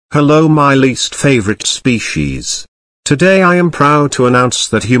Hello my least favorite species. Today I am proud to announce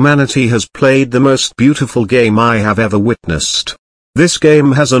that humanity has played the most beautiful game I have ever witnessed. This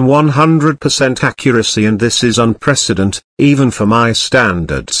game has an 100% accuracy and this is unprecedented, even for my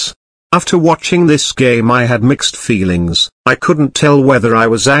standards. After watching this game I had mixed feelings. I couldn't tell whether I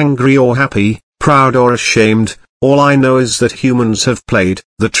was angry or happy, proud or ashamed. All I know is that humans have played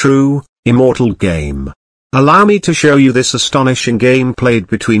the true, immortal game. Allow me to show you this astonishing game played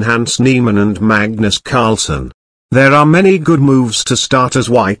between Hans Niemann and Magnus Carlsen. There are many good moves to start as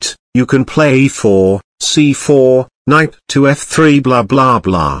white. You can play e4, c4, knight to f3 blah blah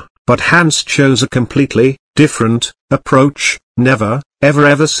blah, but Hans chose a completely different approach, never,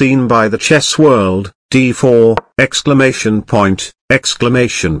 ever seen by the chess world, d4, exclamation point.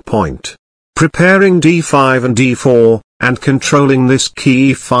 Preparing d5 and d4, and controlling this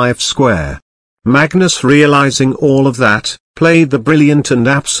key e5 square. Magnus, realizing all of that, played the brilliant and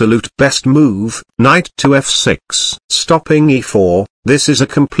absolute best move, knight to f6, stopping e4. This is a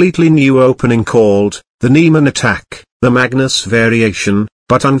completely new opening called the Niemann attack, the Magnus variation,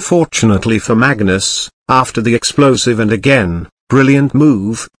 but unfortunately for Magnus, after the explosive and again, brilliant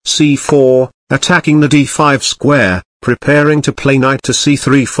move, c4, attacking the d5 square, preparing to play knight to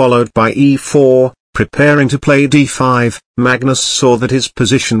c3 followed by e4, preparing to play d5, Magnus saw that his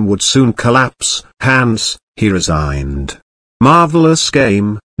position would soon collapse. Hans, he resigned. Marvelous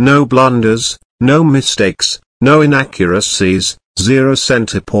game, no blunders, no mistakes, no inaccuracies, 0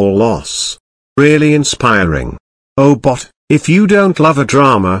 center ball loss. Really inspiring. Oh but, if you don't love a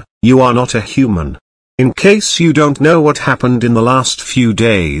drama, you are not a human. In case you don't know what happened in the last few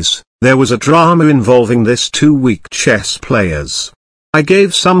days, there was a drama involving this two weak chess players. I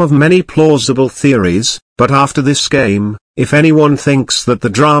gave some of many plausible theories, but after this game, if anyone thinks that the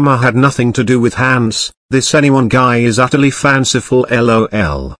drama had nothing to do with Hans, this anyone guy is utterly fanciful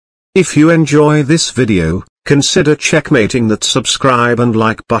lol. If you enjoy this video, consider checkmating that subscribe and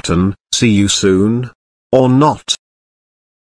like button. See you soon. Or not.